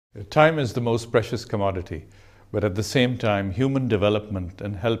Time is the most precious commodity, but at the same time, human development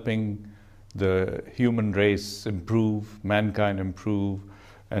and helping the human race improve, mankind improve,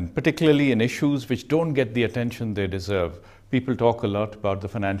 and particularly in issues which don't get the attention they deserve. People talk a lot about the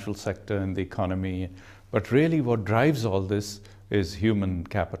financial sector and the economy, but really what drives all this is human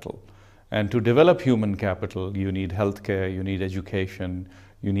capital. And to develop human capital, you need healthcare, you need education,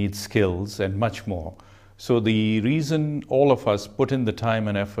 you need skills, and much more. So the reason all of us put in the time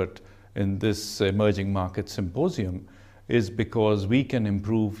and effort in this emerging market symposium is because we can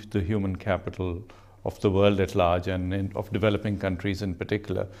improve the human capital of the world at large and of developing countries in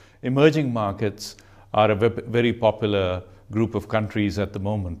particular. Emerging markets are a very popular group of countries at the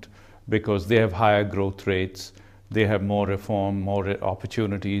moment because they have higher growth rates, they have more reform, more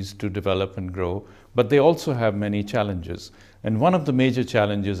opportunities to develop and grow, but they also have many challenges. And one of the major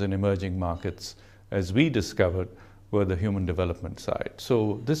challenges in emerging markets, as we discovered, were the human development side.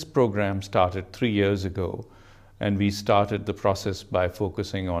 So this program started 3 years ago, and we started the process by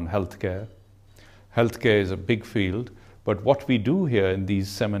focusing on healthcare. Healthcare is a big field, but what we do here in these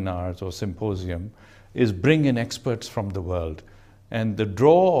seminars or symposium is bring in experts from the world. And the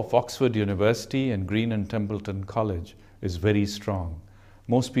draw of Oxford University and Green and Templeton College is very strong.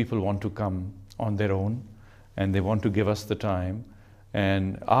 Most people want to come on their own, and they want to give us the time.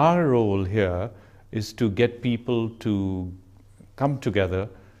 And our role here is to get people to come together,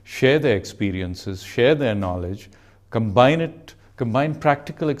 share their experiences, share their knowledge, combine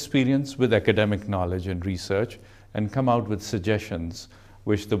practical experience with academic knowledge and research, and come out with suggestions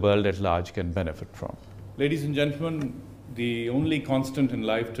which the world at large can benefit from. Ladies and gentlemen, the only constant in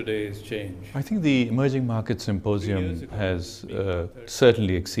life today is change. I think the Emerging Market Symposium has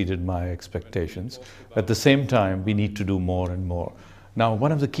certainly exceeded my expectations. At the same time, we need to do more and more. Now,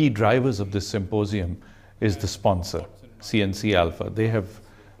 one of the key drivers of this symposium is the sponsor, CNC Alpha.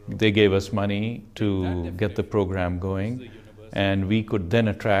 They gave us money to get the program going, and we could then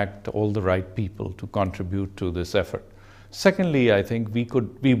attract all the right people to contribute to this effort. Secondly, I think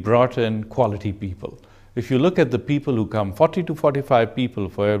we brought in quality people. If you look at the people who come, 40 to 45 people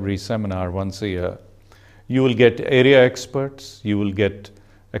for every seminar once a year, you will get area experts, you will get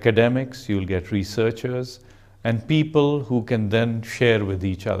academics, you will get researchers, and people who can then share with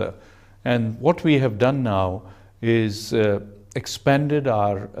each other. And what we have done now is expanded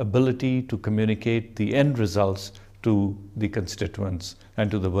our ability to communicate the end results to the constituents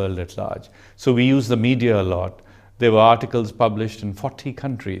and to the world at large. So we use the media a lot. There were articles published in 40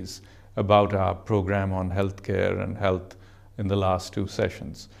 countries about our program on healthcare and health in the last 2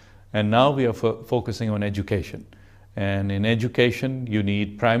 sessions. And now we are focusing on education. And in education, you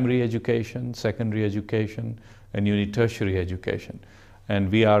need primary education, secondary education, and you need tertiary education.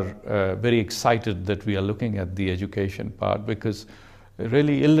 And we are very excited that we are looking at the education part because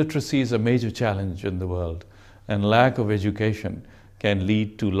really illiteracy is a major challenge in the world. And lack of education can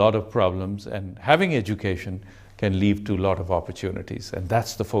lead to a lot of problems, and having education can lead to a lot of opportunities. And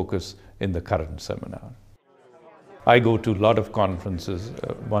that's the focus in the current seminar. I go to a lot of conferences,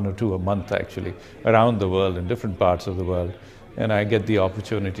 1 or 2 a month actually, around the world, in different parts of the world, and I get the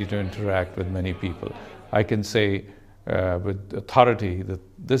opportunity to interact with many people. I can say with authority that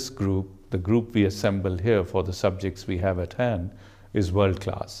this group, the group we assembled here for the subjects we have at hand, is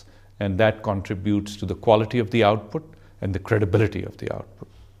world-class, and that contributes to the quality of the output and the credibility of the output.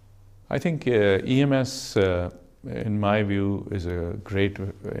 I think EMS, in my view, is a great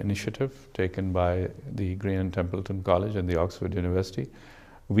initiative taken by the Green and Templeton College and the Oxford University.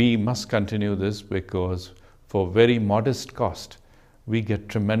 We must continue this because for very modest cost, we get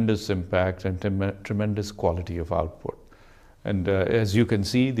tremendous impact and tremendous quality of output. And as you can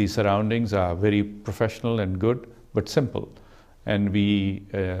see, the surroundings are very professional and good, but simple. And we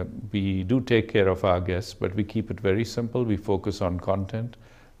do take care of our guests, but we keep it very simple. We focus on content.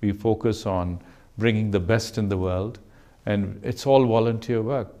 We focus on bringing the best in the world, and it's all volunteer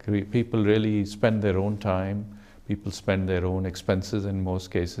work. People really spend their own time, people spend their own expenses in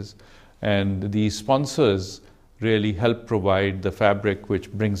most cases, and the sponsors really help provide the fabric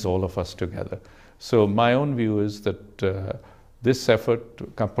which brings all of us together. So my own view is that this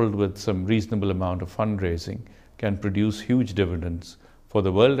effort, coupled with some reasonable amount of fundraising, can produce huge dividends for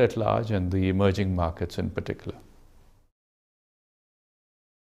the world at large and the emerging markets in particular.